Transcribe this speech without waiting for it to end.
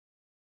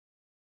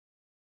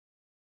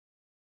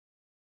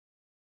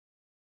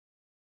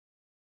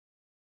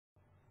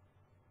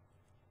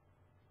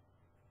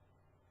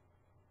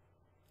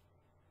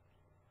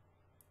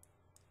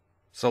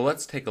So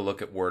let's take a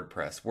look at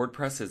WordPress.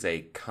 WordPress is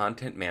a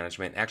content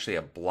management, actually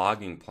a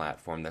blogging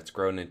platform that's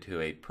grown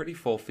into a pretty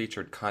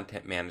full-featured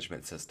content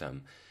management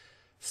system.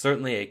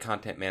 Certainly a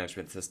content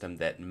management system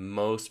that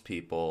most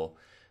people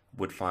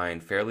would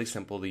find fairly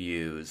simple to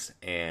use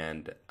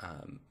and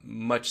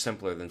much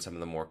simpler than some of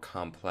the more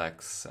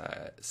complex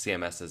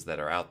CMSs that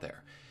are out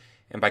there.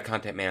 And by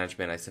content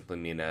management, I simply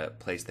mean a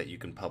place that you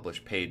can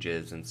publish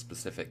pages and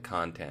specific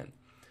content.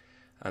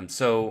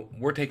 So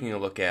we're taking a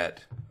look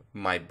at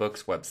my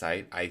book's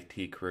website,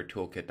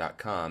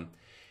 itcareertoolkit.com,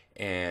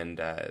 and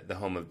the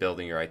home of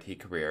building your IT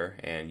career.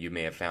 And you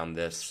may have found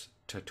this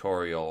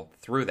tutorial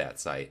through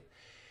that site.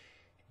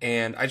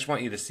 And I just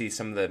want you to see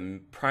some of the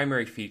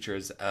primary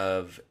features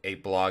of a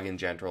blog in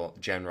general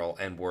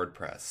and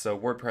WordPress. So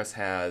WordPress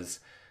has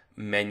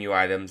menu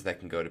items that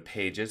can go to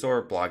pages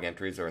or blog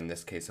entries, or in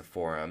this case, a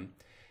forum.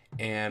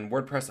 And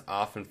WordPress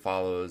often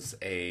follows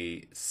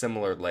a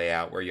similar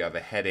layout where you have a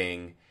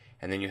heading,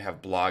 and then you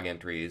have blog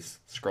entries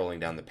scrolling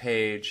down the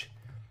page.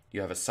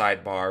 You have a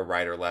sidebar,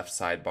 right or left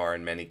sidebar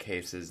in many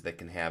cases, that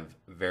can have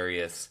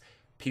various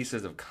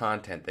pieces of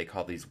content. They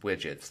call these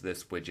widgets.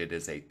 This widget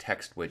is a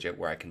text widget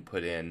where I can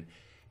put in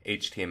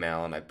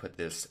HTML and I put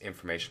this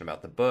information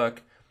about the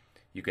book.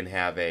 You can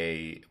have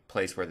a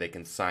place where they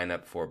can sign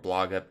up for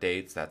blog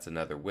updates. That's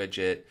another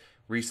widget.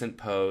 Recent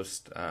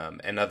post,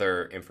 and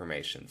other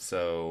information.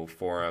 So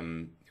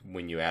forum,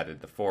 when you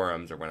added the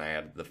forums, or when I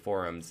added the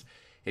forums,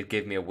 it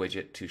gave me a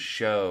widget to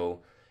show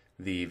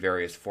the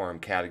various forum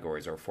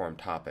categories or forum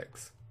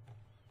topics.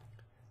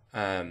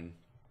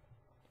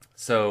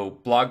 So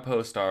blog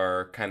posts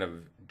are kind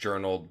of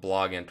journaled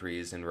blog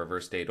entries in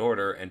reverse date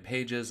order, and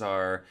pages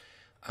are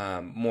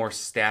more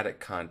static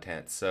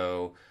content.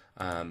 So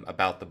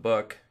about the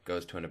book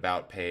goes to an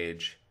about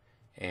page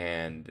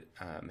and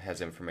has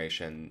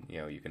information.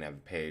 You can have a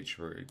page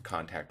for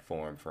contact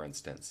form, for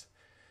instance.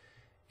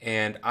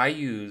 And I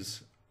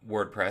use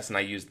WordPress, and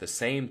I use the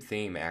same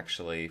theme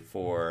actually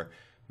for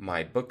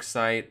my book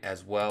site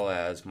as well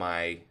as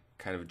my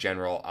kind of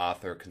general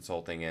author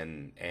consulting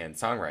and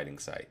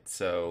songwriting site.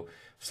 So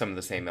some of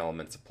the same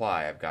elements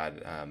apply. I've got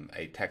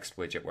a text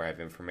widget where I have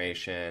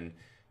information,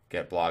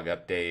 get blog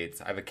updates.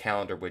 I have a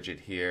calendar widget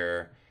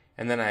here,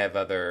 and then I have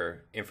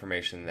other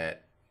information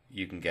that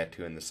you can get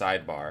to in the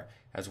sidebar,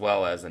 as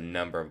well as a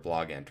number of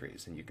blog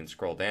entries. And you can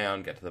scroll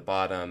down, get to the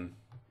bottom.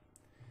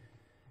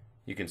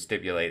 You can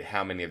stipulate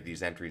how many of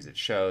these entries it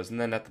shows,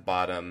 and then at the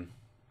bottom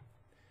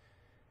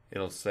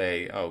it'll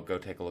say, oh, go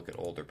take a look at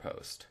older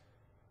post.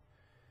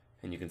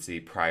 And you can see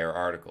prior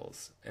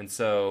articles. And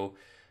so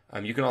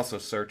you can also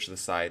search the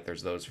site.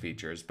 There's those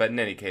features. But in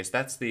any case,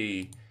 that's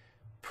the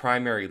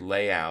primary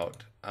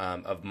layout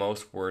of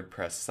most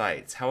WordPress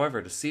sites.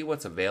 However, to see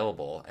what's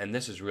available, and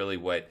this is really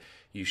what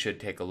you should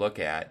take a look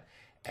at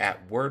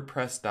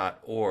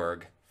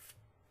wordpress.org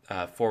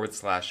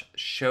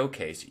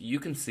 /showcase, you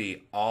can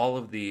see all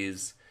of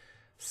these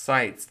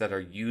sites that are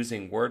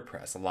using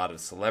WordPress. A lot of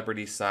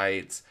celebrity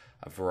sites,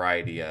 a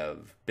variety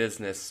of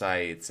business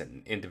sites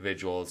and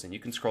individuals, and you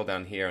can scroll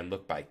down here and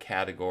look by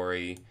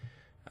category.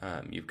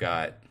 You've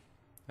got,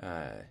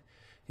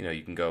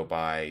 you can go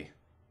by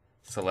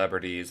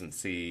celebrities and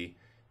see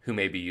who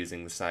may be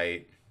using the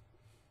site.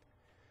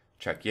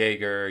 Chuck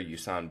Yeager,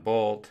 Usain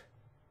Bolt,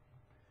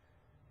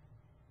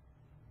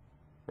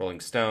 Rolling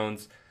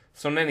Stones.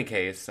 So in any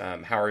case,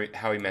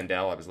 Howie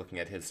Mandel, I was looking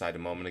at his site a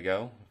moment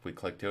ago. If we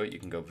click to it, you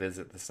can go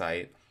visit the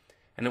site,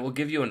 and it will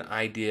give you an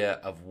idea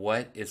of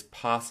what is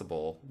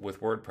possible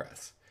with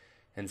WordPress.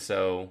 And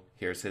so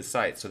here's his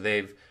site. So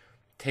they've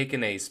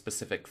taken a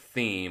specific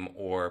theme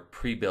or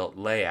pre-built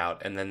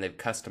layout, and then they've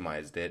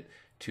customized it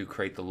to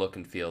create the look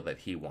and feel that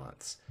he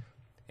wants.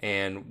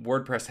 And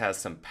WordPress has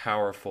some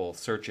powerful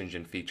search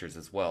engine features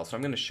as well. So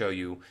I'm going to show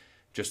you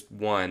just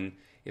one.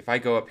 If I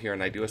go up here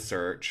and I do a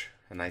search,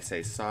 and I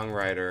say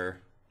songwriter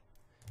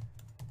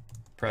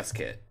press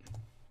kit.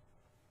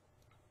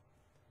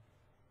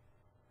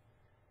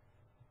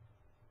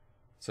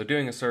 So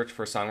doing a search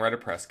for songwriter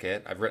press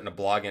kit, I've written a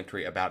blog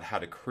entry about how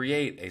to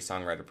create a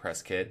songwriter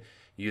press kit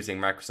using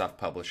Microsoft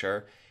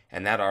Publisher,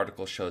 and that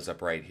article shows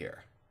up right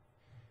here.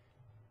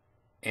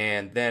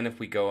 And then if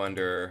we go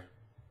under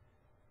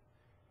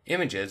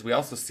images, we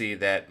also see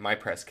that my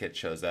press kit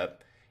shows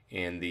up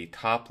in the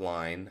top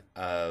line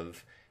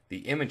of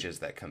the images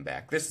that come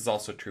back. This is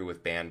also true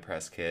with band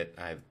press kit.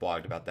 I've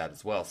blogged about that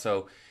as well.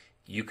 So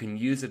you can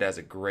use it as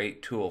a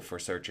great tool for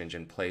search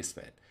engine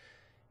placement.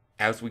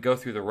 As we go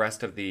through the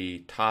rest of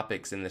the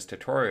topics in this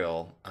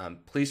tutorial,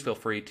 please feel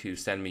free to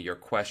send me your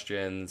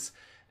questions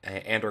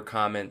and or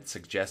comment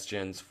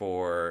suggestions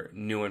for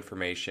new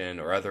information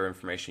or other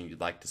information you'd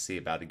like to see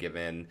about a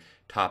given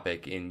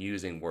topic in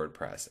using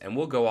WordPress. And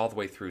we'll go all the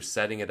way through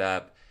setting it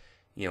up,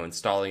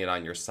 installing it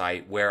on your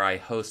site, where I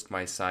host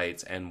my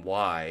sites and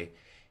why,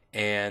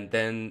 and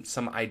then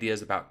some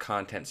ideas about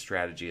content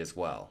strategy as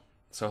well.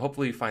 So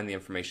hopefully you find the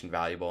information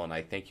valuable, and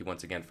I thank you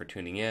once again for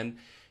tuning in.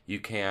 You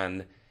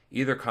can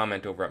either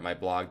comment over at my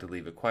blog to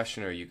leave a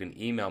question, or you can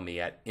email me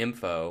at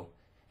info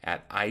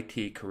at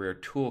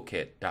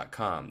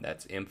itcareertoolkit.com.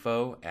 That's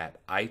info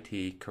at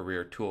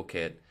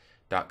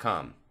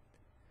itcareertoolkit.com.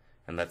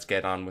 And let's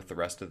get on with the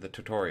rest of the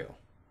tutorial.